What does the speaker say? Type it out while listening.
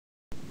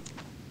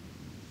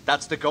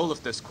That's the goal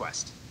of this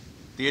quest.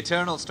 The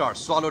Eternal Star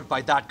swallowed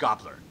by that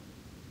gobbler.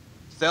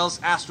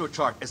 Thel's astro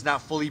chart is now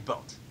fully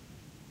built.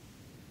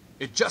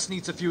 It just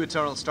needs a few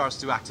Eternal Stars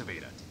to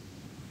activate it.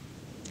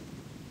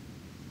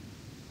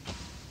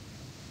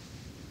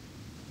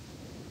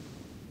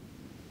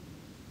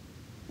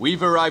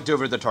 We've arrived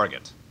over the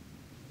target.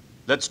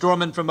 Let's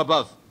storm in from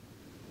above.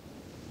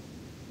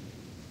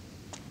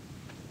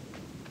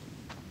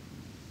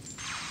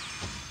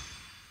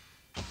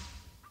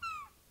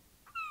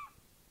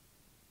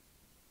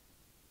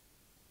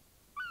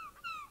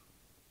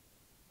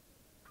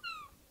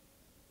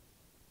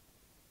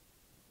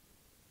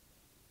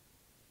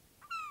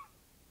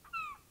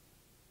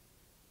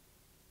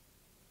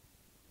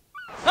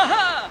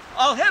 Haha!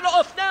 I'll head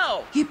off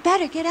now! You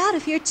better get out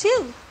of here,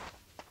 too.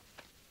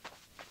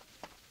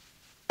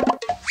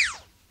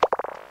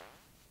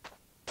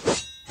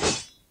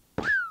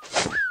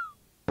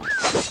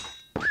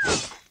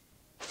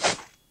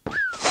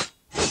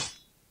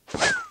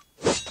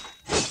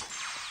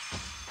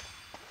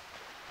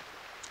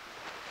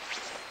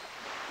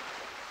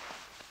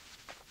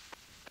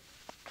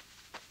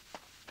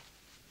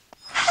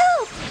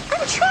 Help!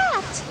 I'm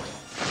trapped!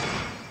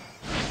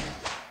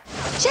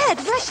 Jed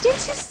rushed in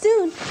too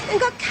soon and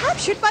got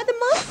captured by the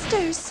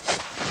monsters.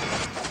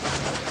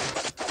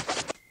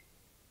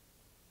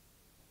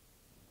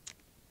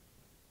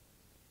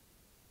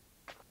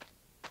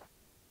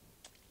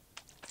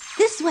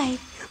 This way.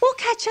 We'll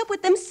catch up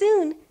with them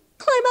soon.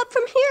 Climb up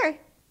from here.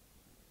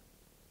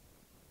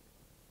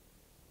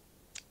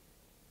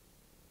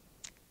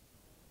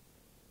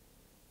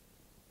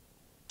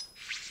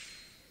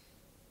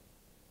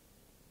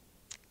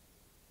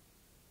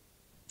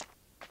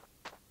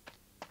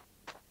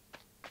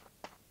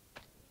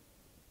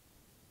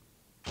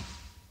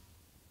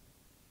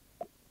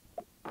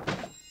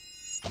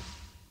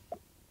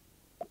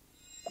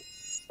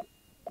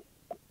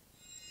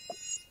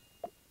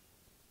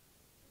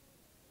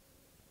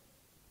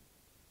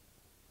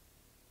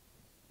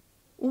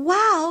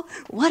 Wow,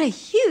 what a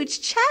huge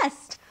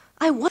chest!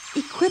 I want to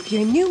equip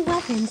your new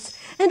weapons,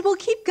 and we'll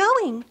keep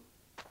going.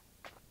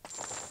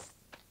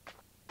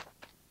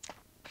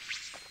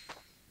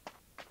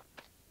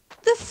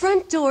 The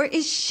front door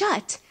is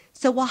shut,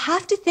 so we'll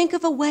have to think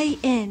of a way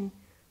in.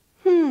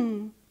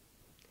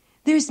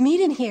 There's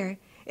meat in here.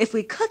 If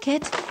we cook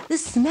it, the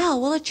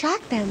smell will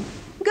attract them.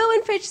 Go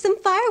and fetch some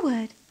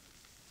firewood.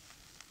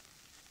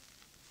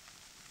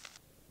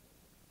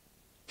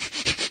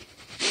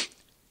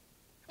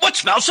 What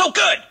smells so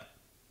good?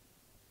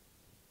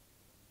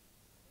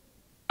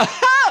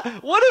 Aha!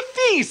 What a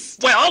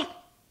feast! Well,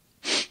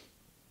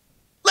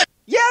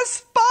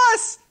 Yes,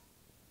 boss!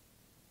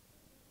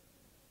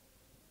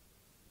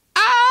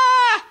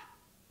 Ah!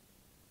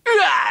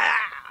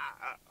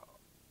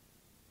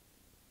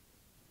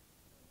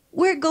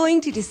 We're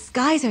going to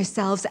disguise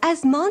ourselves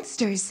as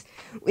monsters.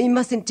 We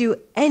mustn't do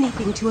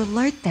anything to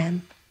alert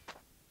them.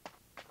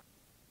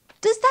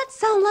 Does that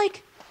sound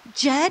like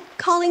Jed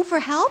calling for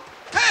help?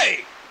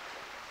 hey!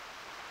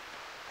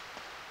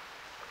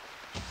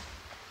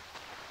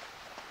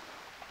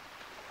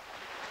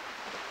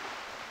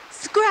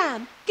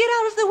 Scram! Get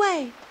out of the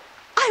way!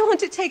 I want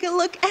to take a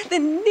look at the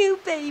new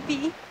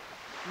baby.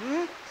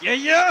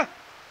 Yeah?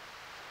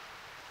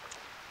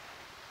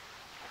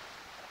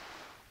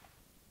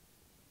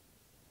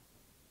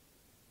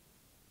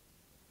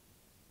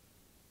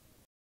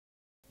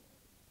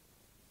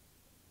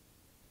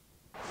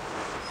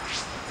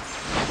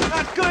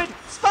 Not good!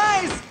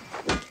 Spies!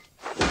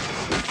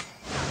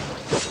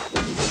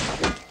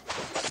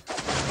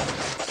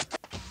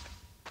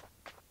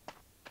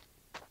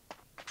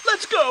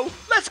 Let's go!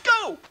 Let's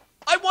go!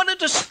 I want to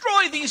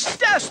destroy these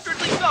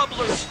dastardly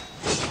gobblers!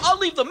 I'll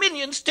leave the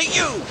minions to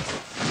you!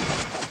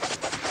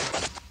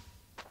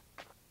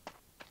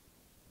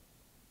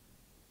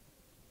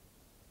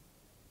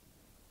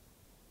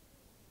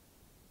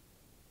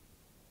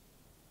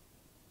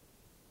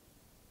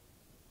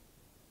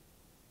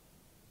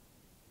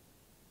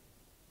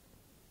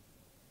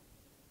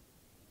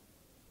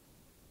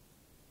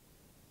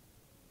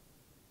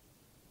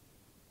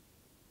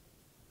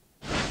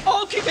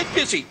 I'll keep it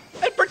busy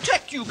and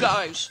protect you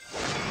guys!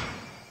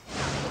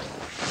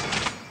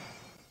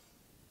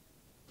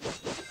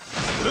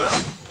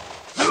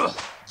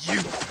 You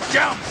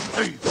damn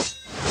thieves!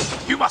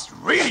 You must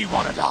really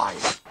want to die!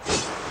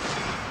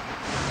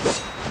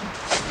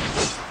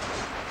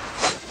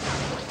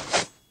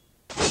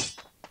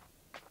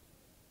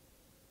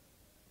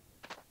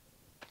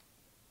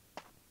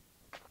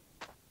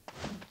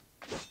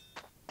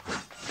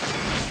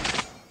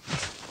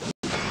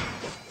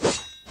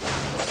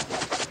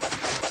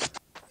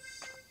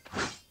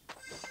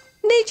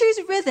 Nature's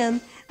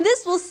rhythm.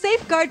 This will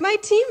safeguard my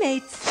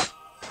teammates.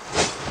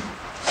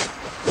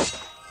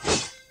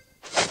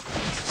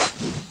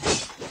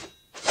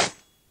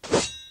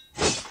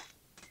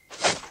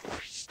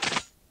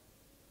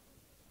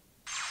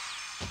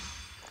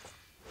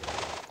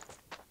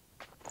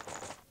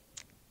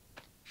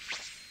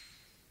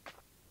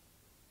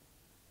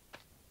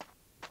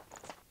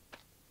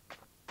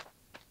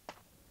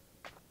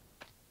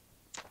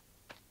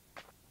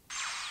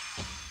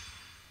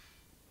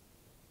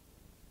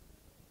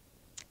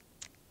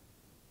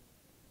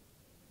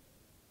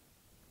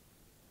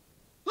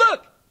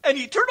 an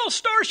eternal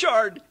star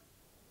shard!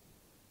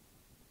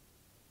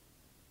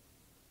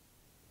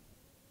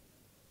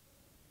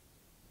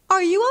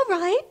 Are you all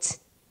right?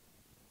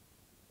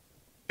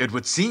 It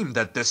would seem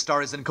that this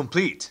star is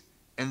incomplete,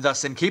 and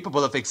thus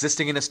incapable of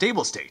existing in a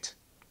stable state.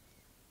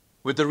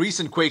 With the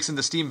recent quakes in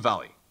the Steam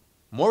Valley,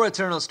 more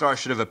Eternal Stars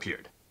should have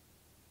appeared.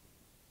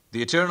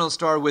 The Eternal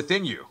Star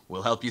within you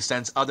will help you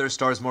sense other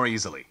stars more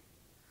easily.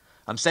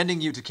 I'm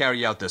sending you to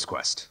carry out this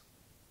quest.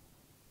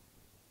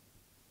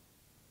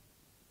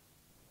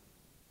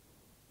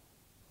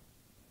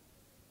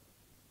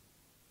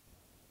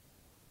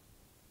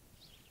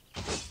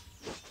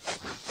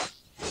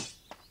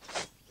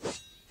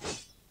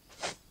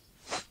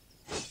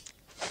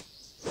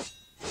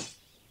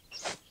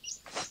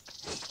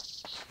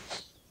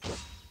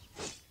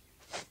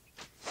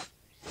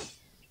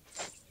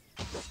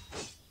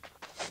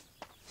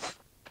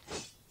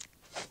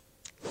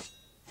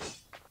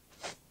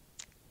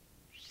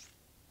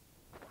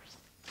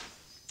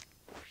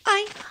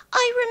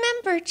 I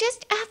remember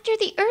just after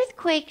the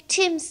earthquake,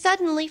 Tim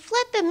suddenly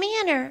fled the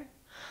manor.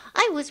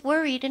 I was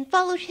worried and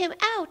followed him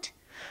out,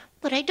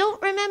 but I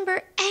don't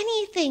remember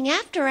anything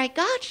after I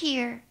got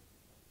here.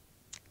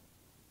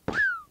 I'm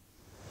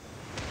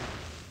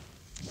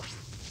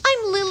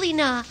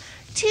Lilina.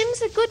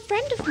 Tim's a good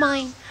friend of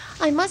mine.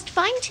 I must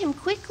find him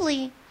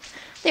quickly.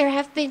 There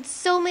have been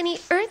so many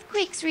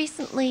earthquakes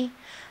recently.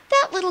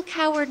 That little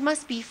coward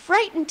must be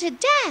frightened to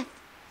death.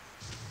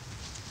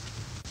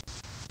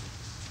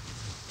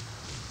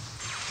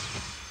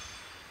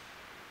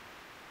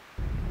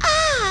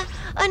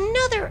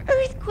 Another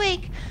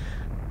earthquake!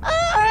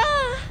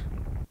 Ah!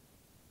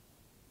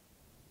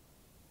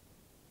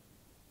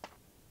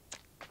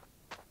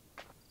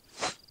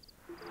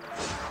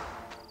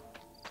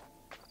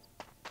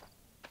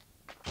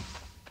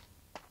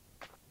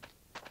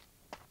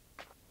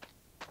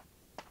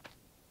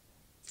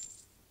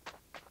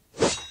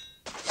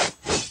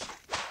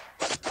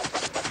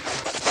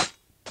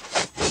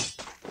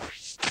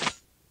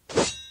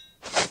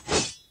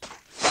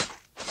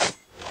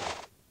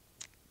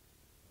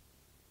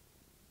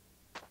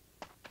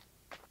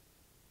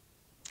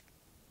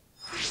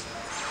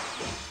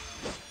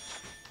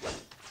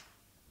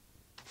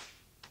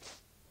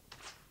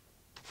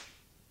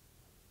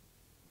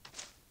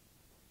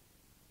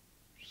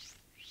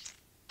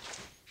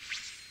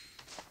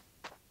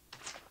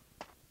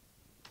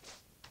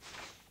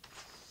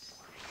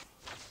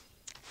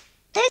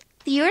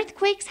 The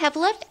earthquakes have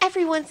left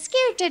everyone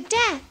scared to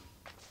death.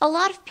 A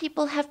lot of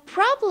people have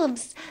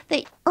problems.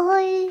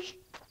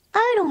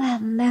 I don't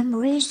have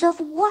memories of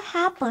what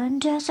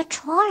happened as a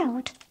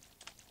child.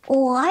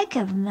 All I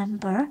can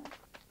remember.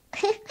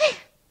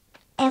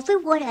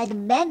 Everyone at the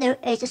manor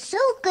is so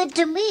good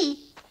to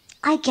me.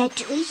 I get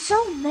to eat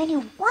so many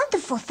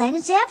wonderful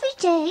things every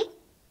day.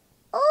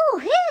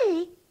 Oh,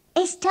 hey,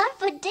 it's time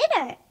for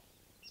dinner.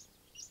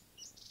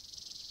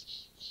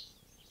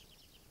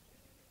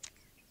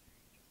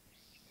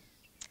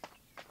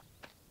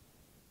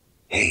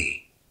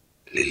 Hey,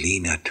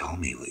 Lilina told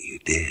me what you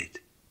did.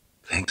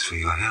 Thanks for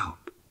your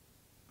help.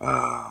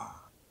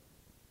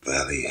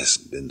 Valley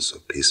hasn't been so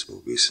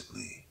peaceful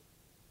recently.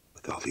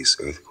 With all these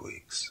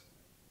earthquakes.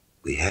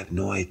 We have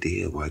no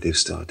idea why they've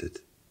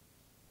started.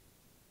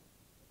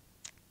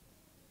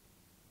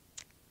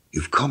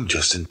 You've come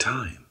just in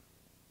time.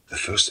 The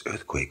first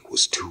earthquake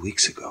was 2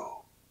 weeks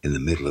ago, in the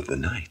middle of the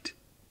night.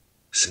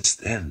 Since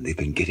then, they've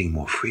been getting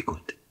more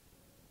frequent.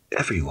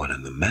 Everyone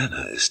in the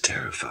manor is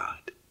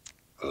terrified.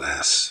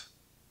 Alas,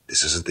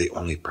 this isn't the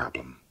only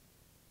problem.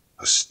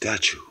 A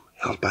statue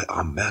held by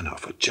our manor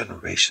for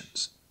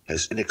generations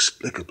has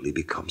inexplicably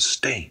become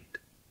stained,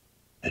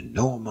 and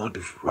no amount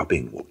of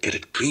rubbing will get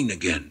it clean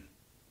again.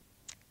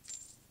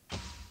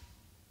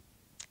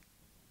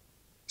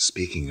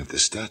 Speaking of the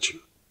statue,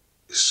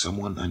 is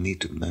someone I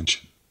need to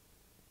mention.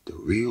 The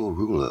real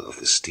ruler of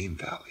the Steam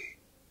Valley,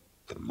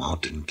 the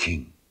Mountain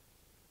King.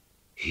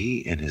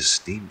 He and his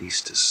Steam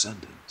Beast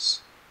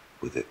descendants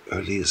were the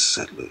earliest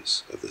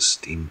settlers of the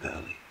Steam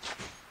Valley.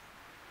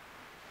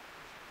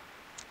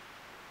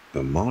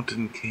 The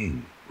Mountain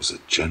King was a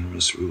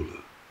generous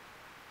ruler.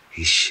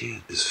 He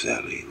shared this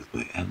valley with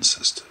my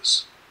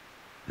ancestors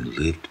and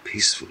lived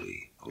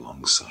peacefully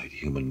alongside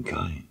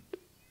humankind.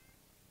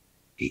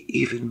 He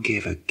even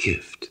gave a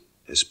gift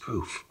as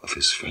proof of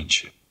his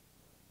friendship.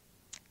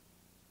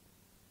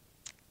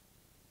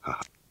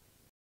 Our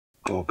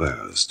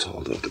forebears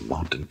told of the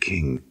Mountain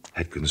King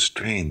had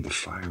constrained the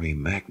fiery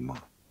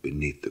magma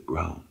beneath the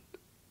ground,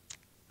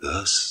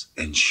 thus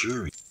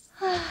ensuring...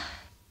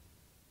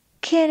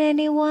 Can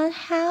anyone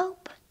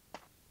help?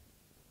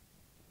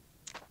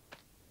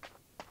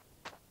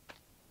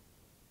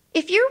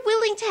 If you're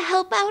willing to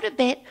help out a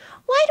bit,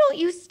 why don't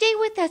you stay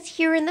with us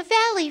here in the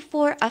valley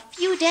for a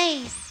few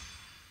days?